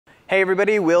Hey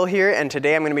everybody, Will here, and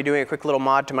today I'm going to be doing a quick little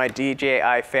mod to my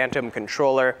DJI Phantom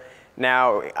controller.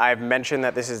 Now, I've mentioned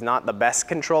that this is not the best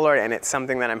controller, and it's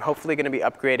something that I'm hopefully going to be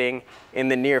upgrading in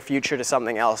the near future to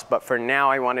something else, but for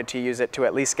now I wanted to use it to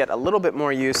at least get a little bit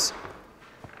more use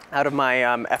out of my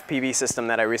FPV system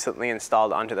that I recently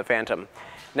installed onto the Phantom.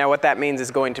 Now what that means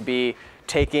is going to be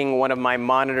taking one of my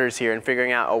monitors here and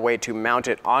figuring out a way to mount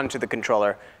it onto the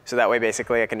controller, so that way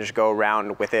basically I can just go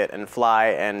around with it and fly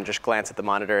and just glance at the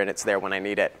monitor and it's there when I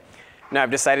need it. Now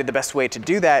I've decided the best way to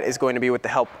do that is going to be with the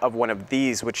help of one of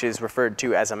these, which is referred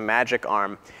to as a magic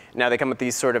arm. Now they come with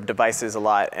these sort of devices a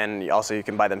lot, and also you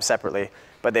can buy them separately,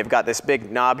 but they've got this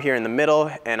big knob here in the middle,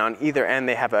 and on either end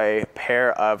they have a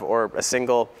pair of, or a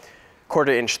single 1/4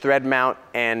 inch thread mount,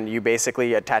 and you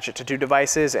basically attach it to two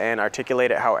devices and articulate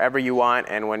it however you want,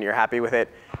 and when you're happy with it,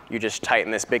 you just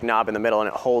tighten this big knob in the middle and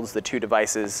it holds the two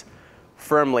devices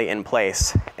firmly in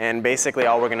place. And basically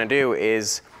all we're going to do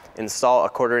is install a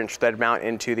 1/4 inch thread mount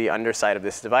into the underside of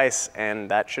this device,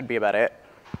 and that should be about it.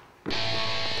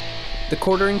 The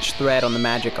 1/4 inch thread on the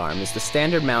magic arm is the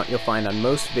standard mount you'll find on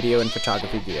most video and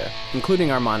photography gear,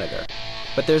 including our monitor.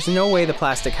 But there's no way the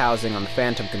plastic housing on the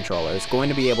Phantom controller is going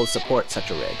to be able to support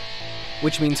such a rig.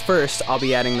 Which means first, I'll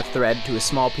be adding the thread to a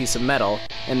small piece of metal,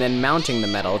 and then mounting the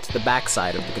metal to the back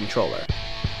side of the controller.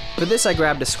 For this I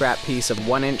grabbed a scrap piece of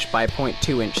 1 inch by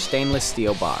 0.2 inch stainless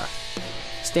steel bar.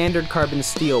 Standard carbon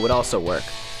steel would also work,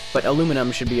 but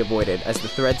aluminum should be avoided as the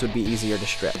threads would be easier to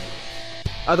strip.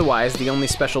 Otherwise, the only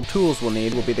special tools we'll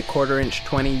need will be the 1/4 inch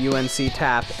 20 UNC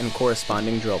Tap and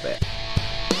corresponding drill bit.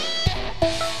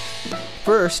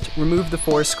 First, remove the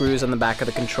 4 screws on the back of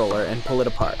the controller and pull it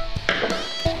apart.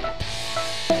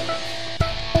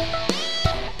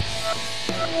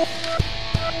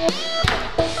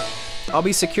 I'll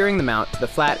be securing the mount to the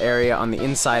flat area on the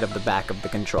inside of the back of the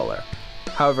controller.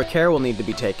 However, care will need to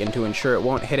be taken to ensure it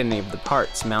won't hit any of the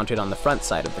parts mounted on the front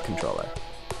side of the controller.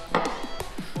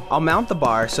 I'll mount the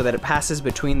bar so that it passes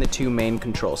between the two main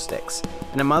control sticks,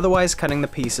 and I'm otherwise cutting the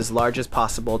piece as large as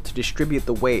possible to distribute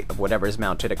the weight of whatever is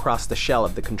mounted across the shell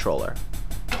of the controller.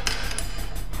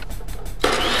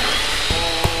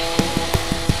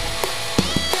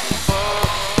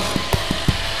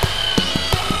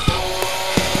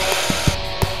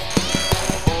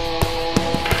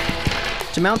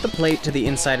 To mount the plate to the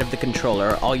inside of the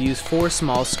controller, I'll use 4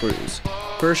 small screws,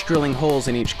 first drilling holes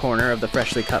in each corner of the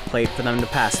freshly cut plate for them to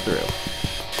pass through.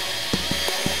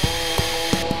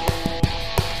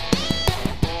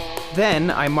 Then,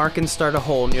 I mark and start a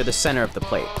hole near the center of the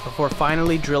plate, before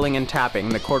finally drilling and tapping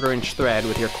the 1/4 inch thread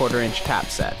with your 1/4 inch tap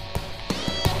set.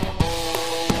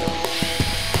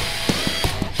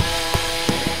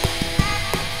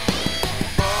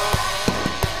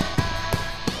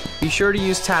 Be sure to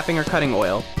use tapping or cutting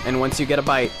oil, and once you get a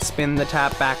bite, spin the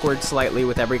tap backwards slightly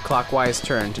with every clockwise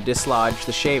turn to dislodge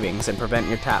the shavings and prevent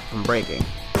your tap from breaking.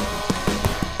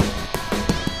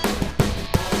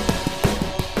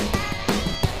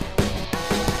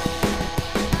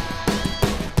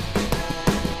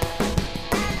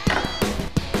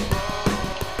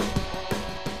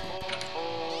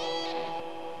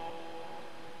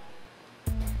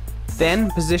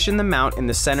 Then, position the mount in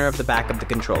the center of the back of the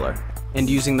controller, and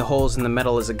using the holes in the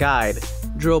metal as a guide,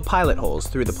 drill pilot holes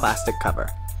through the plastic cover.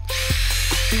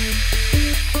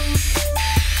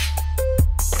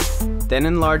 Then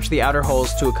enlarge the outer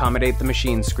holes to accommodate the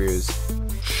machine screws,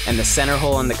 and the center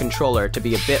hole on the controller to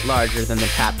be a bit larger than the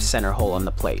tapped center hole on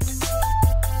the plate.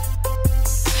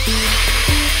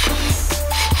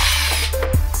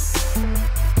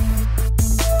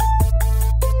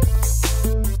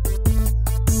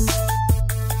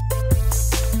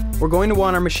 We're going to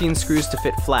want our machine screws to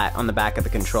fit flat on the back of the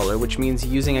controller, which means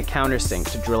using a countersink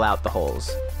to drill out the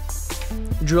holes.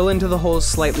 Drill into the holes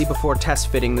slightly before test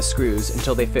fitting the screws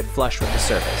until they fit flush with the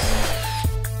surface.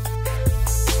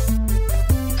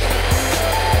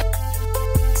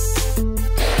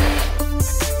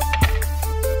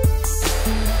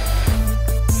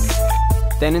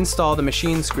 Then install the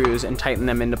machine screws and tighten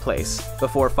them into place,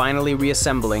 before finally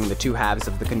reassembling the two halves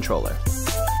of the controller.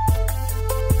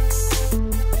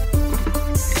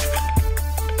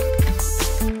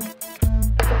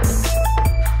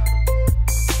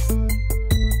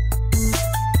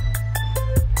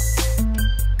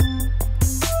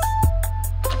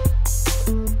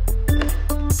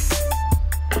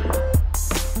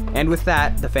 And with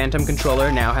that, the Phantom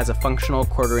controller now has a functional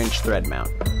 1/4 inch thread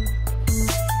mount.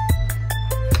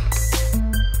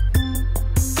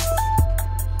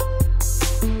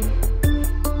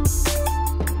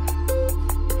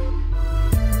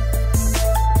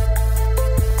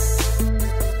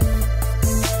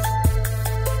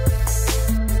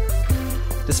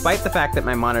 Despite the fact that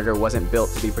my monitor wasn't built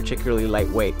to be particularly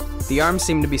lightweight, the arms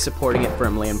seemed to be supporting it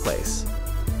firmly in place.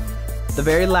 The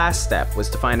very last step was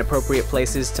to find appropriate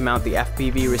places to mount the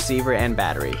FPV receiver and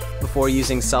battery, before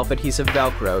using self-adhesive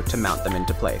Velcro to mount them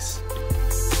into place.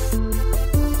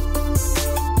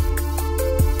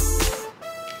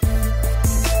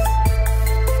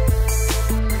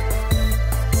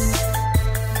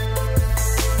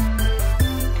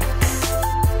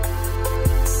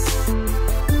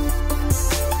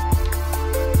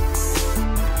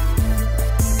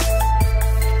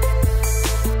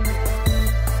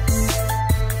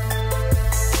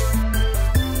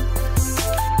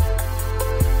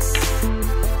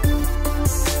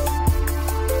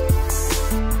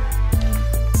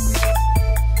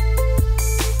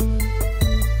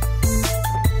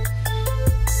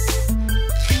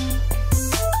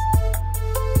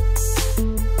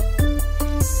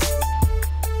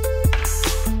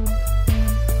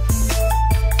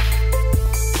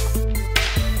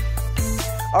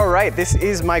 Alright, this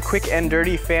is my quick and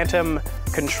dirty Phantom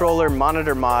controller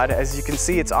monitor mod. As you can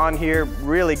see, it's on here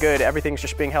really good. Everything's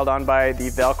just being held on by the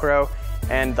Velcro,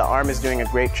 and the arm is doing a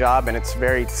great job, and it's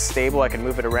very stable. I can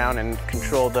move it around and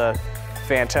control the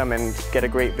Phantom and get a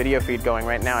great video feed going.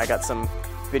 Right now I got some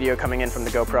video coming in from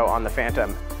the GoPro on the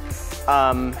Phantom.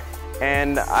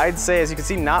 And I'd say, as you can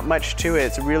see, not much to it.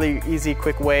 It's a really easy,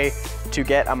 quick way to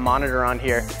get a monitor on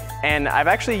here. And I've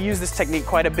actually used this technique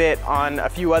quite a bit on a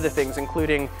few other things,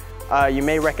 including, you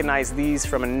may recognize these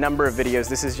from a number of videos.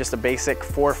 This is just a basic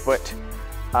 4-foot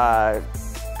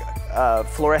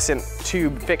fluorescent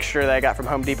tube fixture that I got from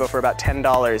Home Depot for about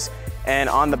 $10. And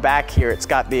on the back here, it's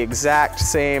got the exact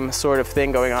same sort of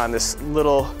thing going on, this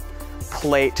little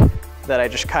plate that I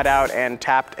just cut out and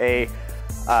tapped a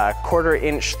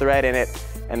 1/4-inch thread in it,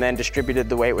 and then distributed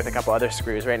the weight with a couple other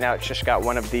screws. Right now it's just got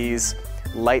one of these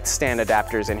light stand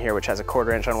adapters in here, which has a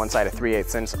 1/4 inch on one side, a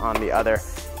 3/8 inch on the other,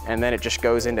 and then it just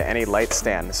goes into any light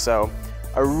stand. So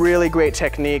a really great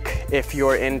technique if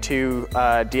you're into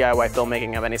DIY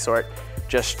filmmaking of any sort.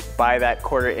 Just buy that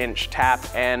 1/4 inch tap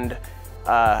and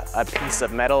a piece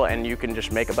of metal, and you can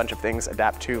just make a bunch of things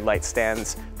adapt to light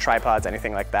stands, tripods,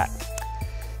 anything like that.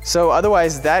 So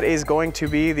otherwise, that is going to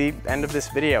be the end of this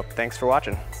video. Thanks for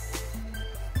watching.